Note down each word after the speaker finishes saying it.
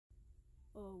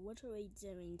what are we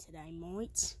doing today,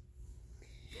 mates?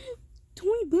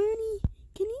 Toy Bunny,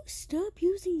 can you stop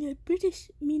using that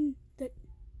that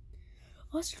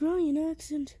Australian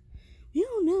accent? We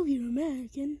all know you're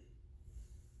American.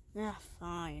 Ah,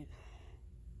 fine.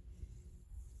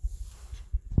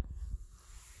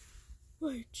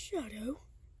 Wait, Shadow,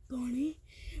 Bunny,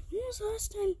 when was the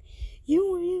last time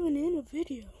you were even in a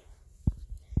video?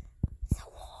 The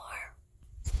war.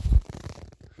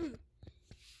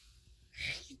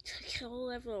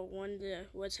 I'll ever wonder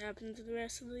what's happened to the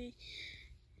rest of the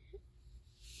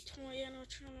toy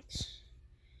animatronics.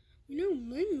 We know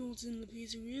Manuel's in the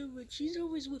pizzeria, but she's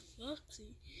always with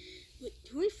Foxy. But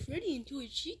Toy Freddie and Toy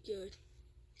Chica,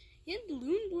 and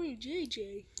Balloon Boy and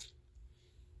JJ,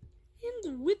 and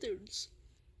the Wizards.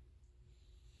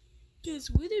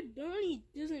 Because Withered Bonnie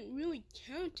doesn't really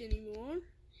count anymore.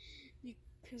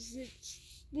 Because it's...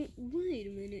 Wait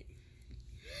a minute.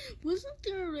 Wasn't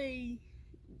there a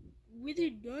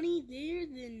Withered Bunny there?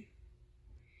 Then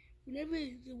whenever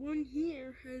the one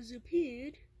here has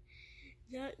appeared,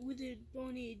 that Withered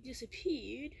Bunny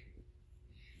disappeared.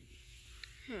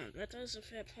 That is a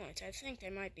fair point. I think they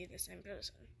might be the same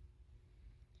person.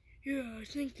 Yeah, I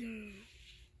think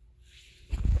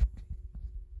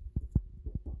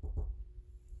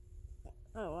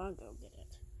Oh, I'll go get it.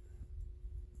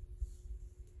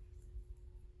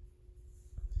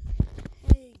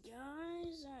 Hey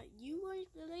guys, you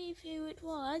won't believe who it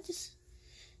was.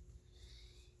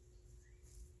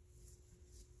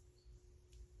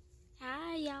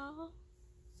 Hi y'all.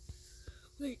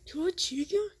 Wait, Toy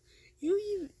Chica?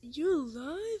 You're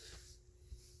alive?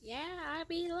 Yeah, I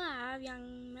be alive,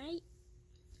 young mate.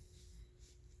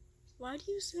 Why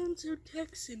do you sound so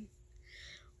Texan?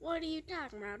 What are you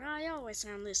talking about? I always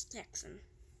sound this Texan.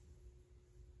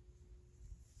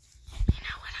 You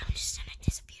know what? I'm just gonna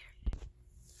disappear.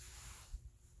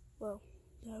 Well,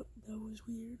 that was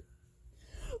weird.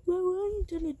 Well, I'm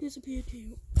gonna disappear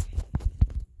too.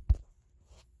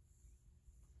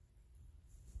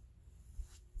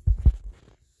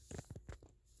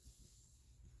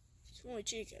 Toy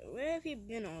Chica, where have you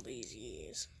been all these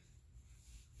years?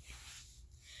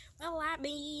 Well, I've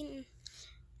been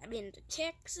to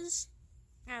Texas,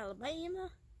 Alabama,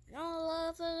 and all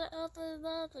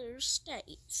other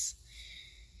states.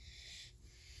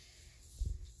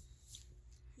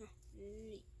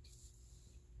 Neat.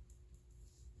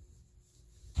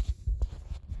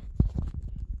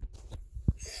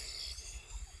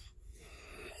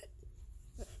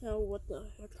 Now, what the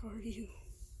heck are you?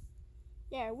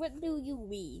 Yeah, what do you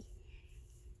be?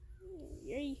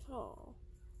 Yeehaw.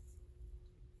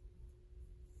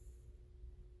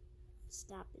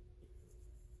 Stop it.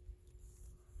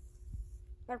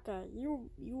 Okay,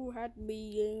 you had to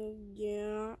be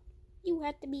you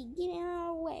had to be getting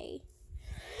out of the way.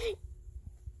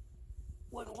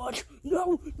 What?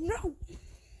 No!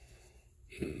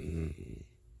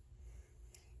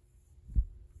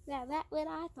 Now that's what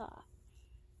I thought.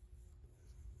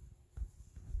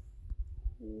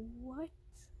 What?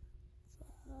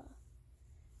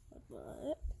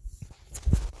 What?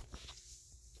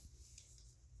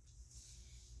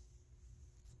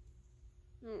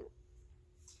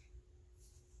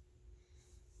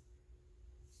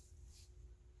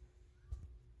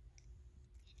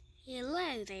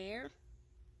 Hello there.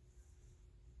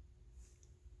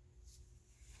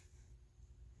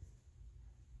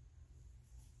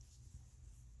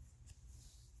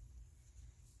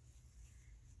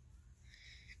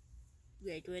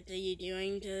 Wait, what are you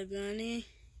doing to the bunny?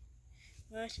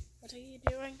 What are you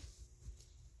doing?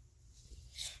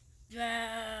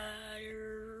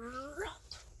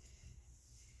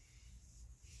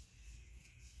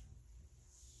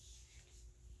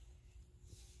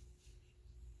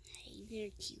 Hey,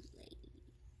 very cute lady.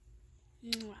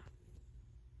 Mwah.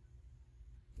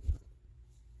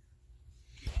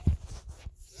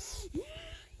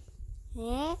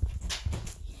 Huh?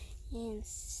 And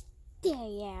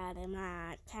stay out of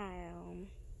my town.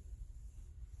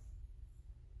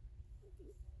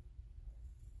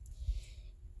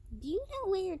 Do you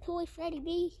know where Toy Freddie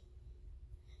be?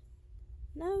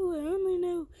 No, I only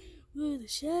know where the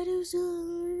shadows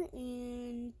are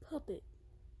and Puppet.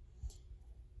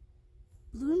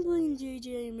 Balloon Boy and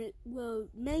JJ, well,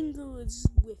 Mango is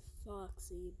with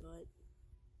Foxy, but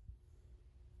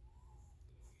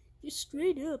just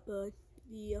straight up,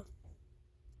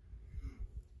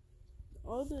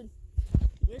 all the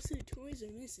rest of the toys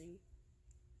are missing.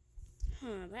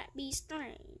 That'd be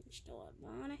strange, Toy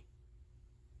Bonnie.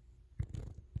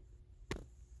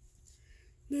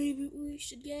 Maybe we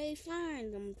should go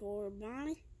find them, Toy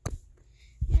Bonnie.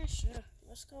 Yeah, sure.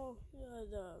 Let's go.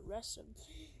 The rest of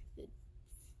the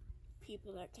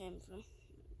people that came from.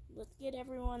 Let's get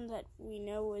everyone that we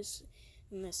know is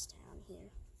in this town here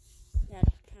that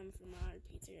come from our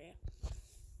pizzeria.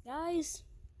 Guys,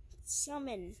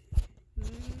 summon.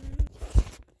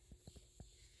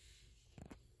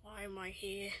 Why am I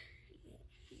here?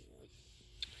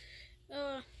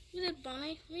 Little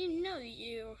Bunny, we know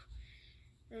you're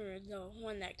the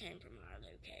one that came from our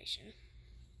location.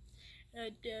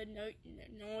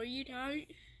 No, you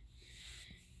don't.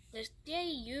 The day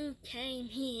you came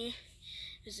here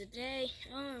is the day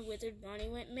our withered bunny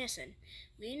went missing.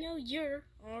 We know you're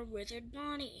our withered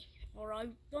bunny, or our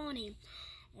bunny,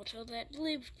 until that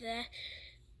lived there.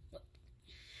 But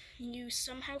you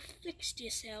somehow fixed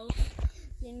yourself,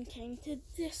 then came to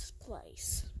this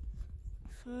place.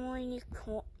 Fine, you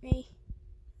caught me.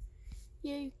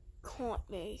 You caught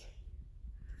me.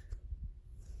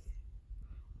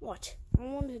 What? I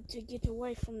wanted to get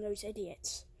away from those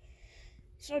idiots.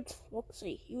 Besides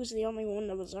Foxy, he was the only one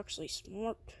that was actually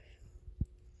smart.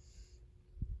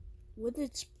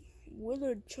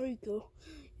 Withered Chica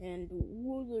and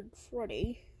Withered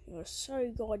Freddie are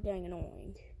so goddamn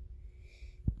annoying.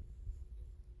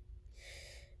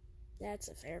 That's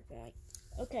a fair point.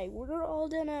 Okay, we're all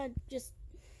gonna just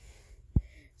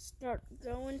start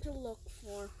going to look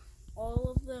for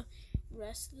all of the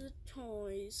rest of the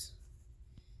toys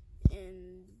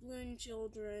and Balloon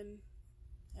Children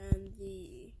and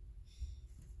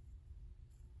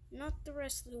not the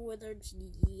rest of the Wizards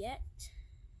yet,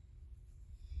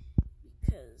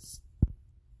 because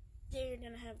they're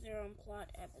gonna have their own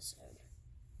plot episode.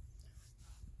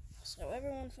 So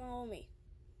everyone follow me.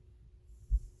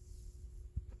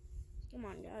 Come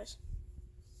on, guys.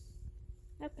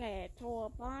 Okay, toy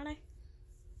body.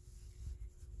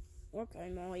 Okay,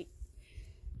 mate.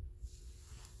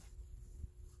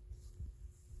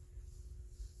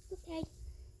 Okay.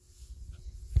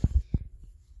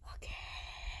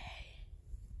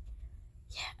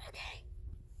 Yeah, okay.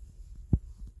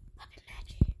 Puppet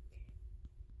magic.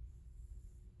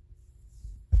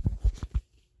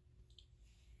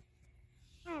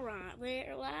 Alright,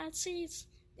 well, ladsies,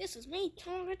 this is me,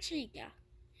 Toy Chica.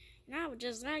 And I would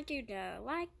just like you to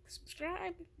like,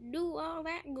 subscribe, do all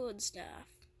that good stuff.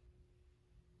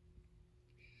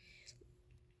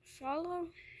 Follow,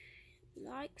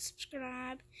 like,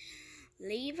 subscribe,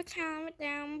 leave a comment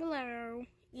down below,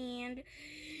 and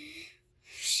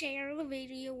share the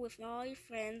video with all your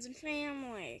friends and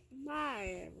family.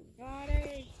 Bye,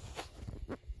 everybody.